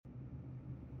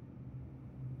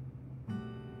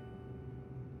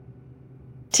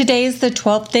Today is the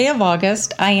 12th day of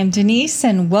August. I am Denise,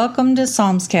 and welcome to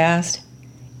Psalmscast.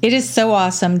 It is so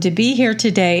awesome to be here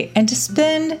today and to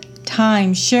spend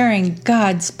time sharing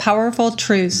God's powerful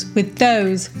truths with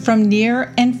those from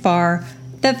near and far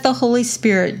that the Holy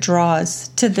Spirit draws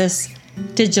to this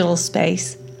digital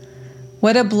space.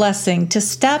 What a blessing to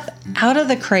step out of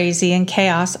the crazy and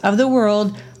chaos of the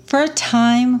world for a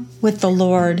time with the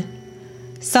Lord.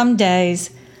 Some days,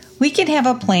 we can have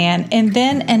a plan, and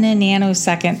then in a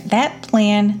nanosecond, that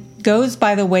plan goes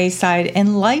by the wayside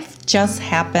and life just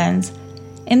happens.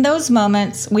 In those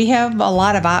moments, we have a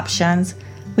lot of options.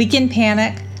 We can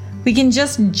panic, we can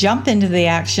just jump into the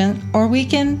action, or we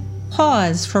can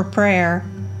pause for prayer.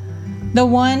 The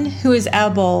one who is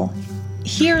able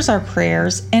hears our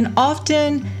prayers, and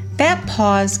often that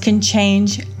pause can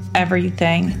change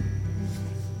everything.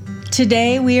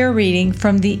 Today we are reading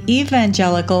from the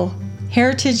Evangelical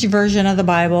Heritage Version of the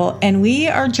Bible, and we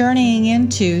are journeying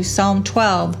into Psalm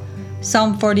 12,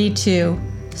 Psalm 42,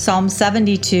 Psalm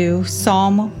 72,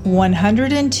 Psalm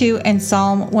 102, and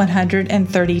Psalm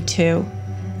 132.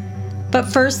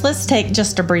 But first, let's take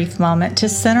just a brief moment to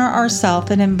center ourselves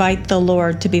and invite the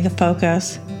Lord to be the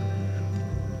focus.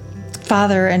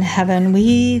 Father in heaven,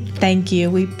 we thank you,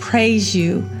 we praise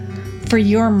you for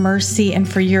your mercy and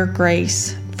for your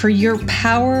grace, for your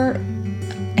power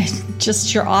and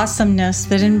just your awesomeness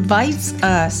that invites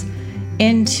us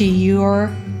into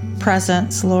your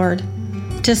presence, Lord,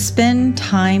 to spend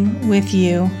time with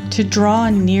you, to draw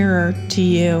nearer to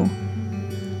you.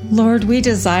 Lord, we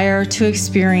desire to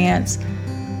experience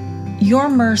your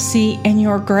mercy and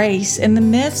your grace in the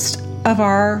midst of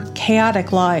our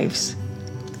chaotic lives.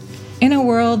 In a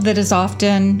world that is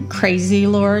often crazy,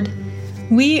 Lord,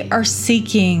 we are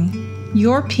seeking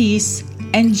your peace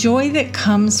and joy that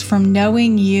comes from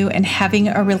knowing you and having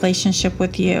a relationship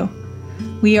with you.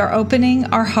 We are opening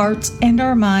our hearts and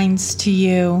our minds to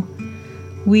you.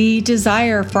 We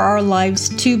desire for our lives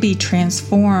to be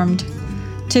transformed,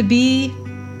 to be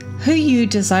who you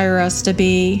desire us to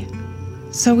be.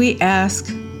 So we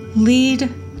ask, lead,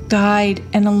 guide,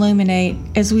 and illuminate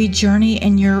as we journey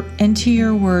into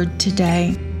your word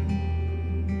today.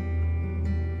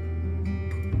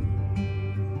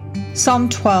 Psalm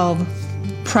 12.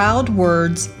 Proud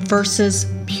words versus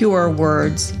pure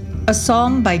words. A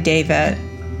psalm by David.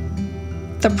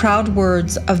 The proud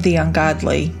words of the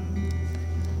ungodly.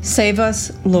 Save us,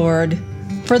 Lord,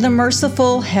 for the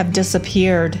merciful have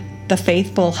disappeared, the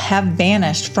faithful have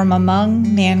vanished from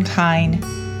among mankind.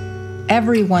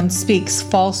 Everyone speaks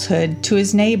falsehood to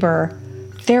his neighbor.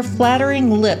 Their flattering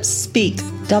lips speak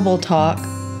double talk.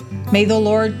 May the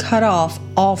Lord cut off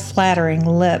all flattering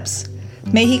lips.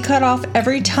 May he cut off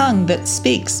every tongue that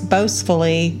speaks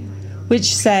boastfully,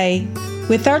 which say,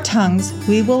 with our tongues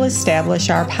we will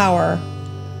establish our power.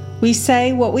 We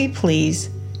say what we please.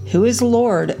 Who is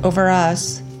Lord over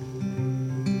us?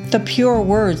 The pure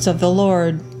words of the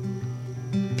Lord.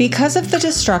 Because of the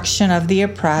destruction of the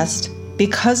oppressed,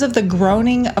 because of the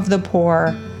groaning of the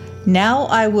poor, now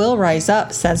I will rise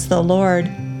up, says the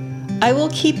Lord. I will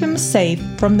keep him safe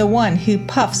from the one who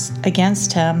puffs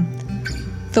against him.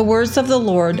 The words of the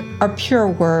Lord are pure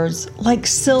words, like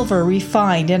silver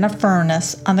refined in a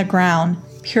furnace on the ground,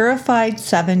 purified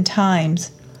 7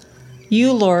 times.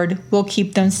 You, Lord, will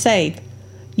keep them safe.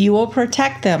 You will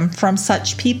protect them from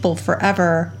such people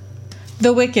forever.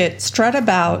 The wicked strut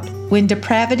about when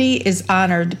depravity is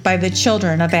honored by the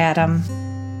children of Adam.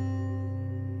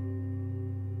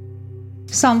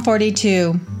 Psalm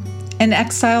 42. An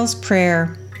exile's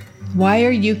prayer. Why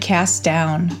are you cast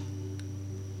down?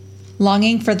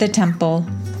 Longing for the temple.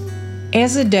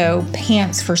 As a doe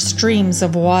pants for streams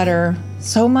of water,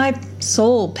 so my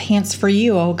soul pants for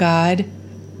you, O God.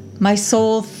 My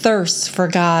soul thirsts for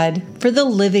God, for the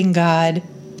living God.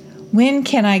 When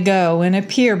can I go and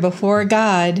appear before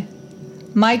God?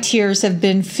 My tears have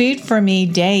been food for me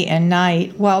day and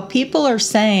night, while people are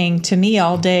saying to me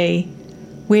all day,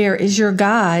 where is your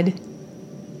God?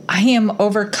 I am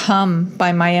overcome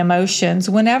by my emotions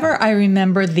whenever I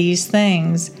remember these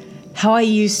things. How I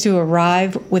used to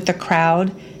arrive with the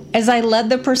crowd as I led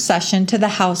the procession to the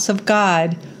house of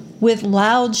God with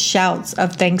loud shouts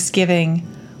of thanksgiving,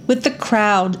 with the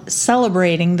crowd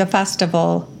celebrating the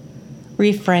festival.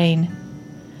 Refrain.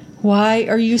 Why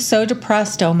are you so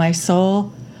depressed, O my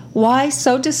soul? Why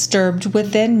so disturbed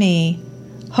within me?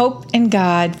 Hope in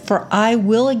God, for I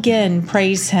will again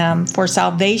praise him for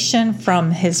salvation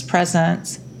from his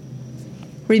presence.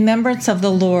 Remembrance of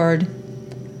the Lord.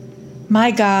 My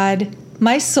God,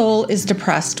 my soul is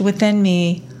depressed within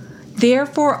me.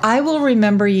 Therefore I will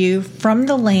remember you from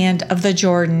the land of the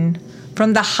Jordan,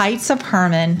 from the heights of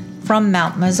Hermon, from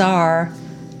Mount Mizar.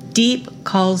 Deep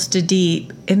calls to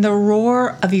deep in the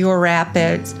roar of your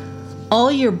rapids.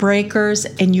 All your breakers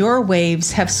and your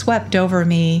waves have swept over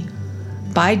me.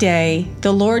 By day,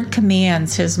 the Lord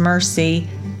commands His mercy,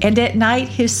 and at night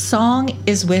His song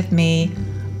is with me,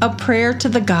 a prayer to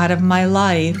the God of my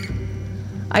life.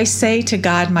 I say to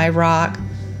God, my rock,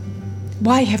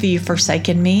 why have you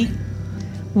forsaken me?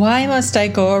 Why must I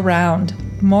go around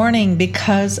mourning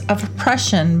because of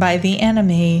oppression by the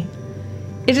enemy?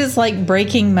 It is like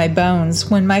breaking my bones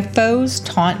when my foes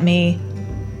taunt me.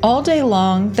 All day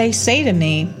long they say to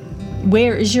me,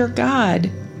 where is your God?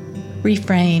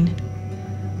 Refrain.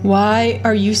 Why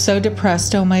are you so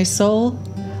depressed, O my soul?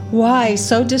 Why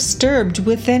so disturbed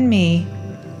within me?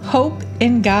 Hope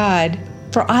in God,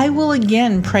 for I will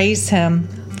again praise Him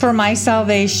for my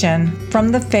salvation from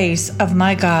the face of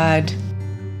my God.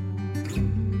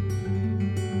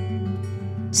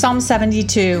 Psalm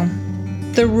 72.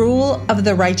 The Rule of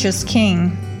the Righteous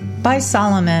King by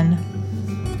Solomon.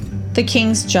 The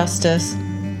King's Justice.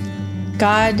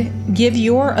 God, give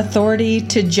your authority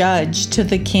to judge to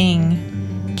the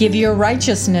king. Give your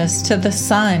righteousness to the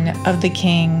son of the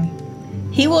king.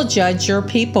 He will judge your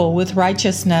people with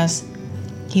righteousness.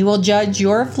 He will judge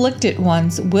your afflicted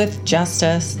ones with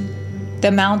justice.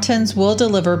 The mountains will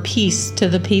deliver peace to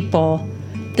the people.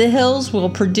 The hills will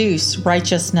produce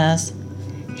righteousness.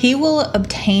 He will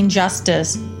obtain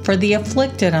justice for the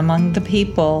afflicted among the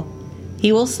people.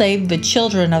 He will save the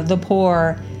children of the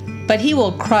poor, but He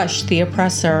will crush the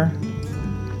oppressor.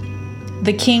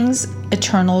 The king's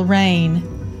eternal reign.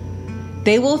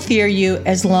 They will fear you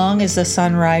as long as the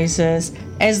sun rises,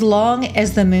 as long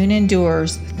as the moon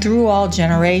endures through all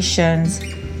generations.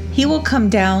 He will come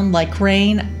down like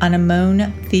rain on a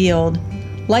mown field,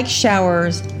 like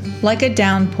showers, like a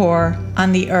downpour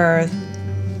on the earth.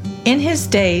 In His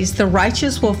days the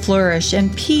righteous will flourish,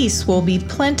 and peace will be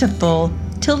plentiful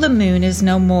till the moon is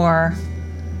no more.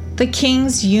 The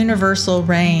King's universal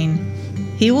reign.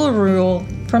 He will rule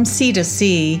from sea to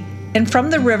sea, and from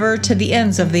the river to the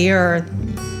ends of the earth.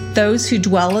 Those who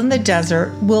dwell in the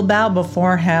desert will bow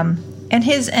before Him, and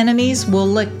His enemies will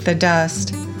lick the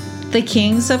dust. The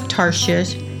kings of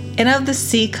Tarshish and of the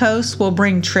sea coast will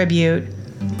bring tribute.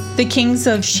 The kings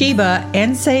of Sheba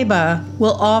and Seba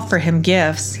will offer Him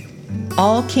gifts.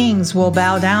 All kings will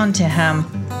bow down to Him.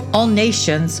 All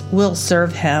nations will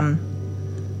serve Him.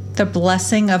 The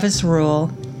blessing of His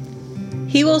rule.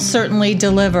 He will certainly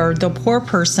deliver the poor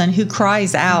person who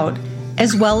cries out,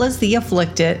 as well as the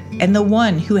afflicted and the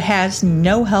one who has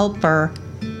no helper.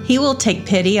 He will take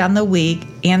pity on the weak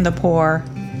and the poor.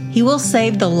 He will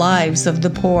save the lives of the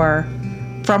poor.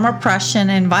 From oppression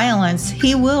and violence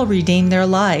He will redeem their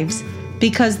lives,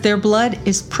 because their blood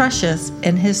is precious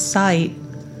in His sight.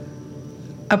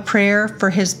 A prayer for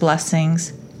His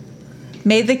blessings.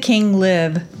 May the king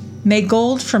live. May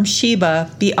gold from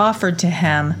Sheba be offered to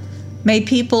him. May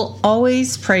people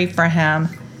always pray for him.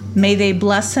 May they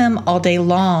bless him all day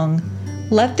long.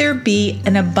 Let there be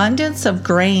an abundance of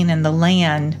grain in the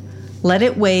land. Let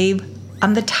it wave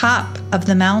on the top of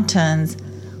the mountains.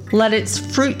 Let its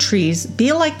fruit trees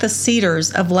be like the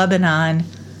cedars of Lebanon.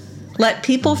 Let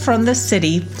people from the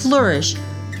city flourish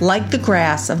like the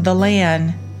grass of the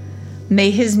land.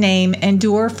 May His name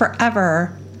endure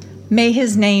forever. May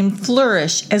His name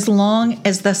flourish as long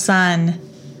as the sun.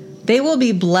 They will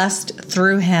be blessed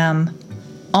through Him.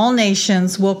 All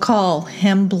nations will call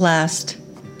Him blessed.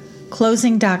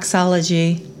 Closing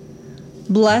doxology.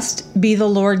 Blessed be the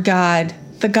Lord God,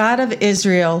 the God of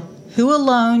Israel, who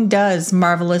alone does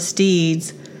marvelous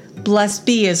deeds. Blessed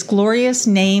be His glorious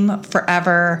name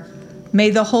forever. May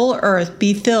the whole earth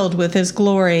be filled with His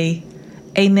glory.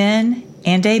 Amen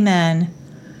and amen.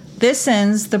 This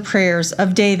ends the prayers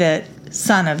of David,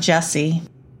 son of Jesse.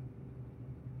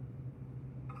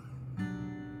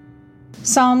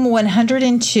 Psalm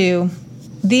 102,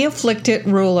 The Afflicted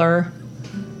Ruler.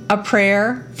 A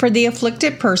prayer for the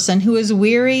afflicted person who is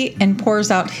weary and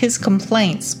pours out his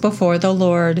complaints before the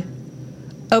Lord.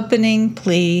 Opening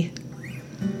plea.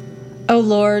 O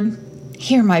Lord,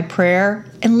 hear my prayer,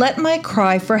 and let my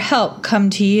cry for help come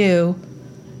to you.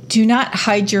 Do not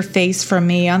hide your face from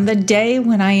me on the day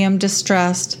when I am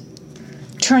distressed.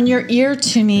 Turn your ear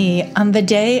to me on the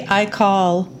day I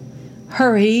call.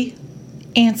 Hurry,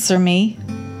 answer me.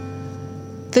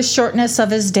 The shortness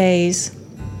of His days.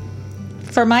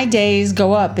 For my days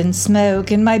go up in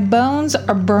smoke, and my bones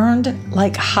are burned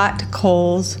like hot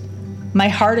coals. My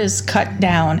heart is cut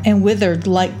down and withered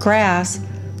like grass,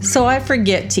 so I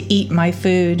forget to eat my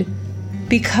food.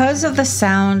 Because of the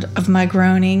sound of my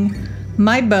groaning,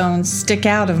 my bones stick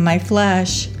out of my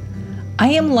flesh. I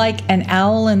am like an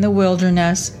owl in the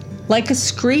wilderness, like a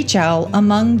screech owl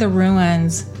among the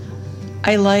ruins.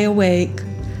 I lay awake.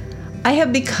 I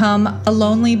have become a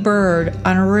lonely bird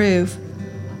on a roof.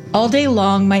 All day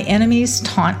long my enemies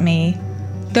taunt me.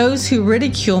 Those who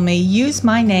ridicule me use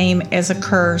my name as a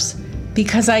curse,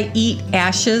 because I eat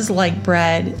ashes like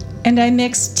bread, and I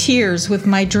mix tears with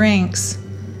my drinks.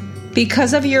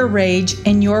 Because of your rage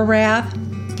and your wrath,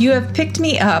 you have picked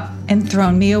me up and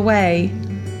thrown me away.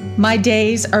 My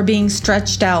days are being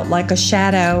stretched out like a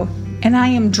shadow, and I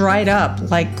am dried up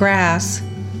like grass.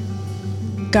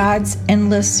 God's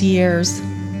endless years.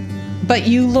 But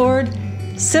you, Lord,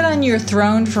 sit on your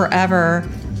throne forever,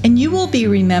 and you will be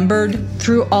remembered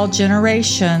through all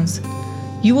generations.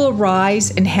 You will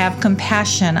rise and have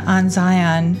compassion on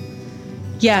Zion.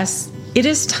 Yes, it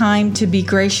is time to be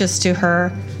gracious to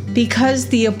her, because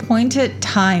the appointed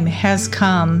time has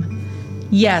come.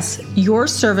 Yes, your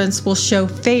servants will show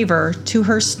favor to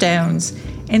her stones,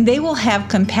 and they will have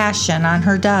compassion on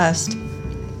her dust.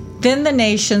 Then the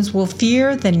nations will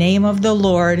fear the name of the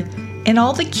Lord, and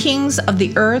all the kings of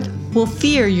the earth will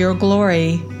fear your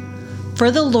glory.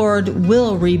 For the Lord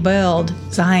will rebuild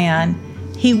Zion.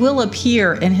 He will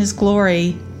appear in his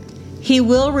glory. He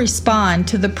will respond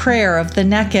to the prayer of the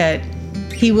naked.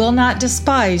 He will not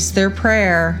despise their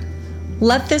prayer.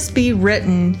 Let this be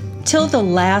written till the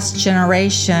last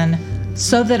generation,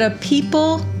 so that a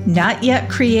people not yet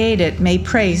created may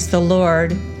praise the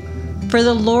Lord. For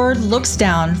the Lord looks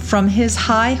down from his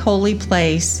high holy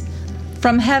place.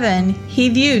 From heaven he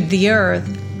viewed the earth,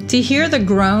 to hear the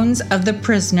groans of the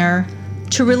prisoner,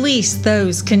 to release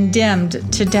those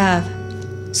condemned to death.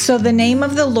 So the name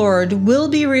of the Lord will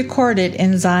be recorded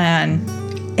in Zion,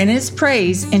 and his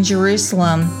praise in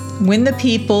Jerusalem, when the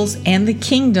peoples and the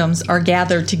kingdoms are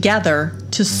gathered together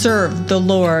to serve the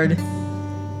Lord.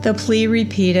 The plea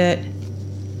repeated.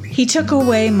 He took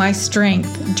away my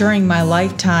strength during my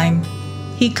lifetime.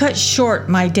 He cut short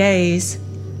my days.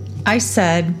 I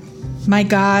said, my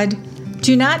God,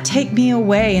 do not take me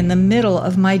away in the middle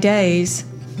of my days.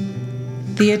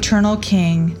 The Eternal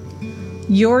King,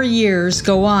 your years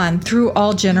go on through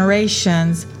all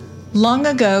generations. Long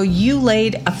ago you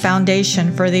laid a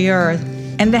foundation for the earth,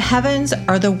 and the heavens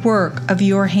are the work of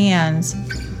your hands.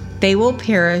 They will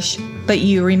perish, but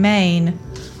you remain.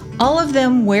 All of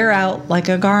them wear out like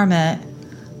a garment.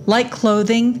 Like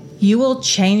clothing, you will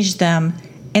change them,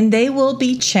 and they will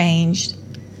be changed.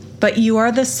 But you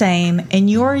are the same, and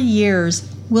your years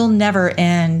will never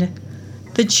end.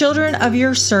 The children of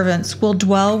your servants will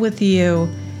dwell with you,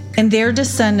 and their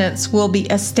descendants will be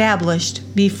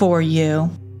established before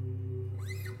you.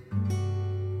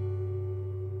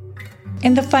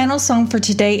 And the final song for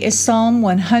today is Psalm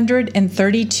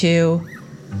 132.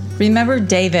 Remember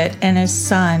David and his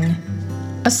son,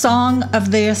 a song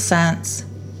of the ascents.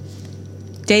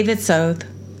 David's oath.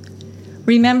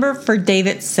 Remember for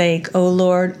David's sake, O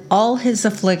Lord, all his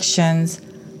afflictions.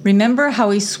 Remember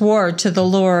how he swore to the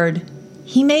Lord.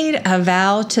 He made a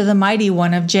vow to the Mighty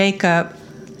One of Jacob.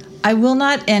 I will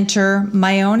not enter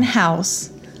my own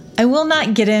house. I will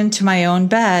not get into my own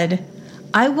bed.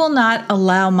 I will not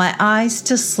allow my eyes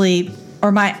to sleep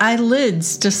or my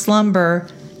eyelids to slumber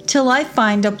till I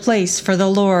find a place for the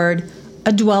Lord,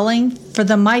 a dwelling for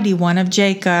the Mighty One of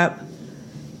Jacob.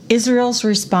 Israel's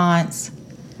response.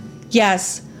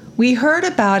 Yes, we heard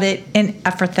about it in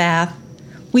Ephrathah.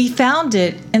 We found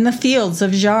it in the fields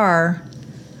of Jaar.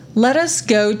 Let us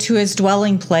go to his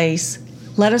dwelling place.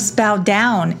 Let us bow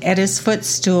down at his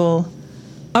footstool.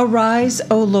 Arise,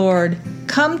 O Lord,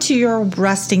 come to your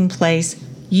resting place,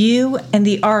 you and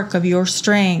the ark of your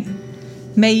strength.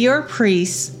 May your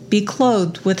priests be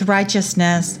clothed with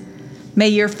righteousness. May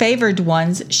your favored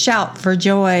ones shout for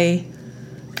joy.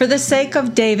 For the sake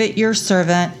of David your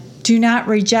servant, do not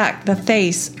reject the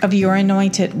face of your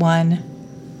anointed one.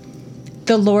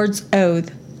 The Lord's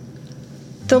oath.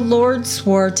 The Lord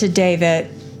swore to David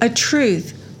a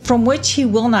truth from which he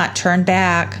will not turn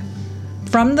back.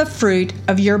 From the fruit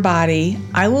of your body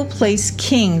I will place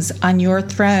kings on your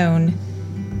throne.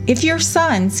 If your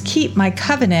sons keep my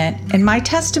covenant and my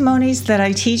testimonies that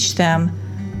I teach them,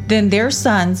 then their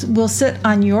sons will sit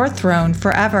on your throne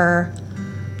forever.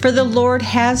 For the Lord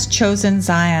has chosen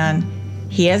Zion.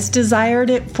 He has desired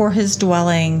it for his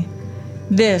dwelling.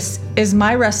 This is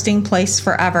my resting place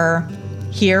forever.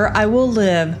 Here I will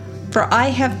live, for I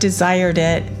have desired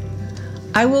it.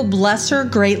 I will bless her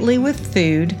greatly with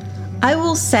food. I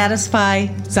will satisfy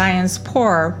Zion's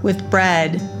poor with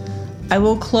bread. I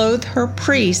will clothe her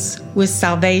priests with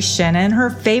salvation, and her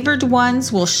favored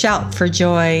ones will shout for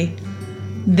joy.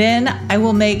 Then I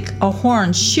will make a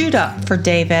horn shoot up for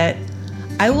David.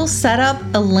 I will set up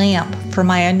a lamp for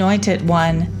my anointed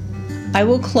one. I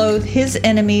will clothe his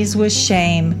enemies with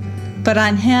shame, but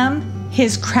on him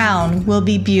his crown will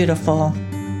be beautiful.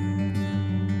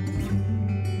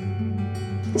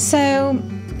 So,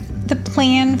 the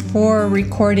plan for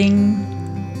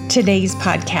recording today's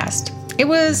podcast, it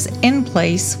was in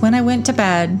place when I went to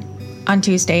bed on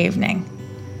Tuesday evening.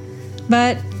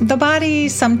 But the body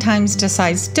sometimes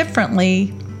decides differently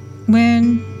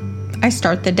when I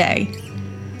start the day.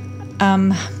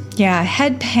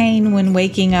 Head pain when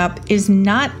waking up is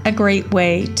not a great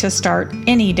way to start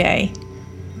any day.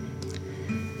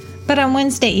 But on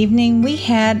Wednesday evening, we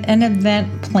had an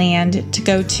event planned to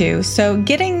go to, so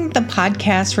getting the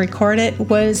podcast recorded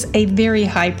was a very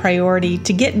high priority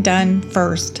to get done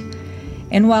first.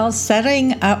 And while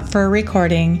setting up for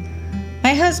recording,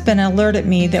 my husband alerted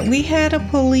me that we had a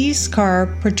police car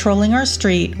patrolling our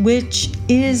street, which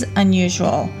is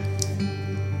unusual.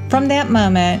 From that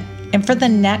moment, and for the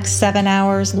next 7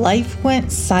 hours, life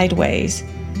went sideways.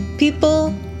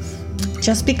 People,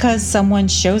 just because someone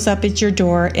shows up at your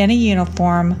door in a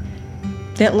uniform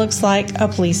that looks like a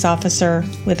police officer,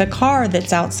 with a car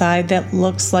that's outside that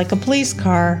looks like a police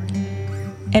car,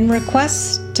 and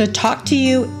requests to talk to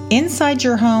you inside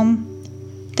your home,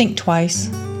 think twice.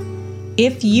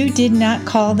 If you did not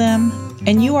call them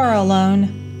and you are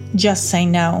alone, just say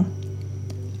no.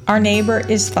 Our neighbor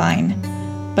is fine,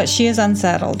 but she is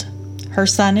unsettled. Her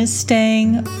son is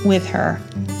staying with her.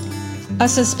 A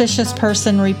suspicious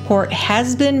person report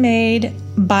has been made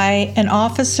by an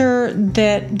officer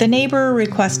that the neighbor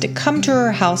requested come to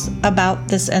her house about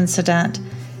this incident,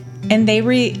 and they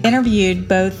interviewed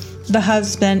both the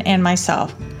husband and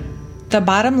myself. The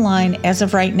bottom line as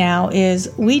of right now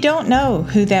is we don't know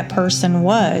who that person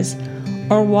was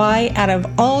or why out of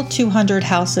all 200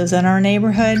 houses in our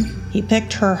neighborhood, he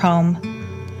picked her home.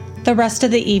 The rest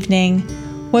of the evening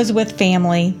was with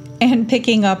family and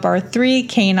picking up our 3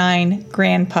 canine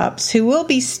grandpups who will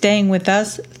be staying with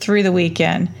us through the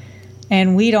weekend.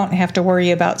 And we don't have to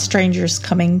worry about strangers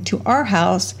coming to our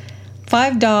house.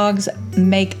 5 dogs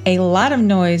make a lot of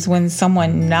noise when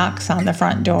someone knocks on the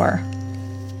front door.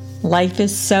 Life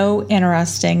is so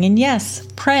interesting, and yes,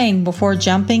 praying before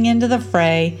jumping into the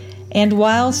fray and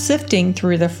while sifting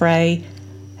through the fray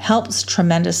helps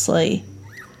tremendously.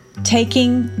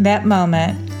 Taking that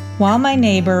moment while my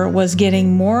neighbor was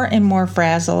getting more and more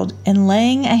frazzled and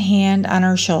laying a hand on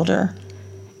her shoulder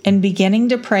and beginning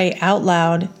to pray out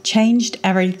loud changed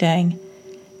everything.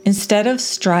 Instead of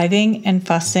striving and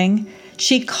fussing,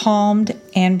 she calmed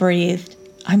and breathed.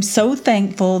 I'm so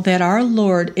thankful that our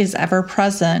Lord is ever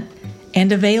present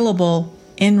and available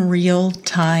in real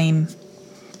time.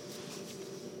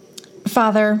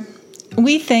 Father,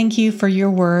 we thank you for your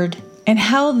word and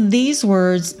how these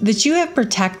words that you have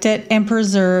protected and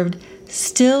preserved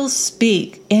still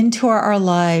speak into our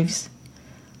lives.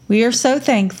 We are so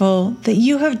thankful that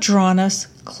you have drawn us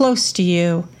close to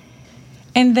you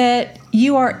and that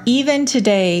you are even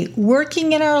today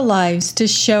working in our lives to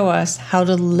show us how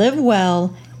to live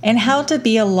well and how to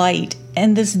be a light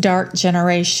in this dark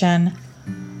generation.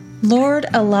 Lord,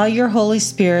 allow your Holy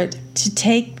Spirit to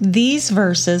take these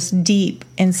verses deep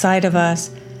inside of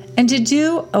us and to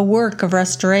do a work of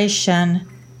restoration.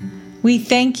 We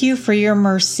thank you for your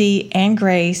mercy and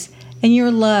grace and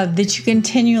your love that you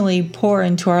continually pour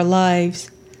into our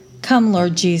lives. Come,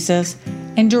 Lord Jesus,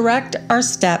 and direct our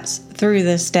steps through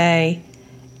this day.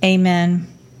 Amen.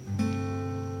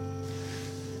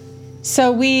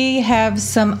 So we have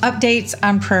some updates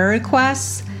on prayer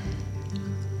requests.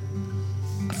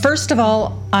 First of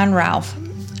all, on Ralph.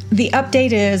 The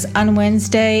update is on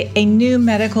Wednesday, a new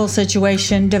medical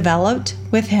situation developed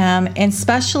with him, and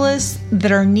specialists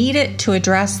that are needed to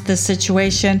address the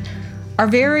situation are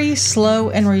very slow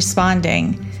in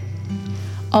responding.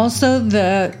 Also,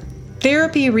 the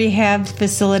therapy rehab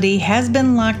facility has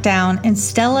been locked down, and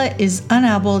Stella is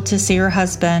unable to see her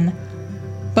husband.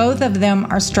 Both of them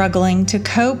are struggling to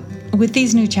cope with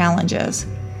these new challenges,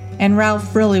 and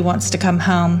Ralph really wants to come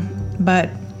home, but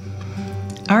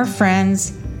our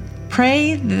friends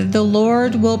pray that the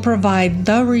Lord will provide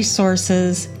the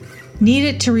resources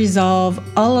needed to resolve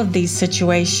all of these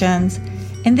situations,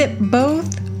 and that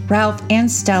both Ralph and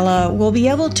Stella will be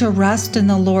able to rest in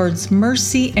the Lord's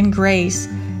mercy and grace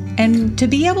and to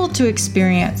be able to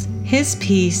experience His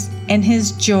peace and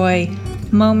His joy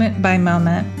moment by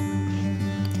moment.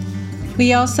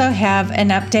 We also have an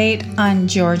update on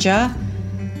Georgia.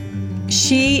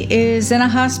 She is in a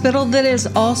hospital that has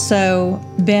also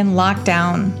been locked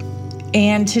down.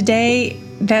 And today,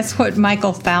 that's what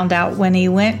Michael found out when he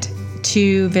went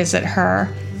to visit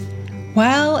her.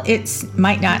 While it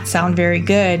might not sound very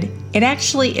good, it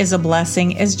actually is a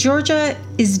blessing, as Georgia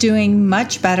is doing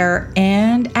much better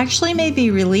and actually may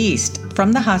be released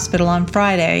from the hospital on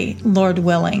Friday, Lord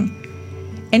willing.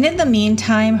 And in the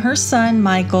meantime, her son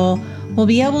Michael will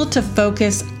be able to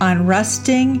focus on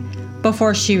resting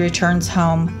before she returns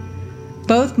home.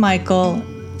 Both Michael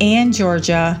and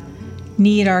Georgia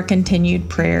need our continued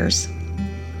prayers.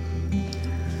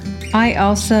 I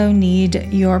also need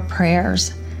your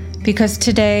prayers, because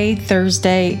today,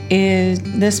 Thursday,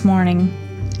 this morning,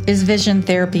 is Vision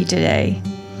Therapy Day.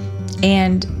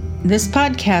 And this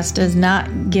podcast is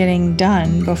not getting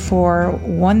done before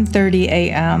 1:30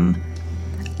 a.m.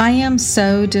 I am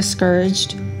so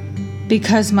discouraged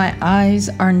because my eyes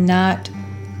are not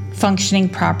functioning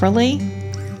properly,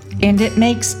 and it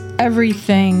makes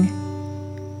everything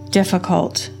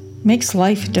difficult, makes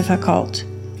life difficult.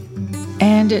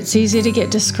 And it's easy to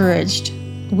get discouraged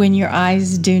when your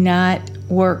eyes do not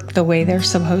work the way they're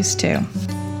supposed to.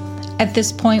 At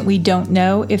this point, we don't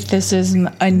know if this is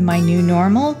my new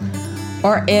normal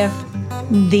or if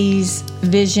these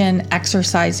vision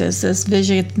exercises, this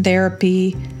vision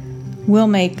therapy, will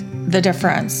make the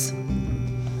difference.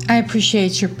 I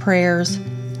appreciate your prayers.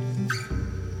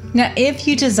 Now, if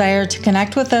you desire to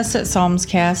connect with us at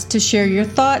Psalmscast, to share your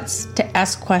thoughts, to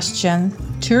ask questions,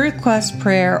 to request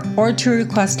prayer, or to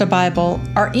request a Bible,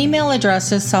 our email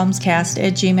address is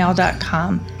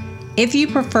psalmscast@gmail.com. If you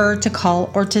prefer to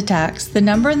call or to text, the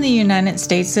number in the United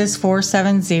States is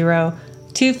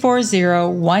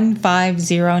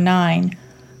 470-240-1509.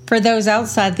 For those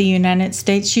outside the United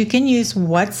States, you can use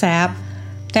WhatsApp.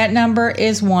 That number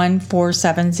is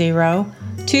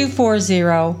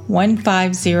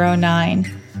 1-470-240-1509.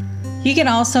 You can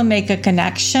also make a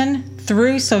connection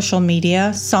through social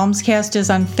media. Psalmscast is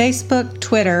on Facebook,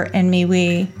 Twitter, and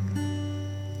MeWe.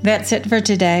 That's it for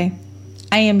today.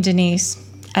 I am Denise.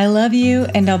 I love you,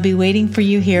 and I'll be waiting for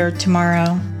you here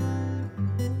tomorrow.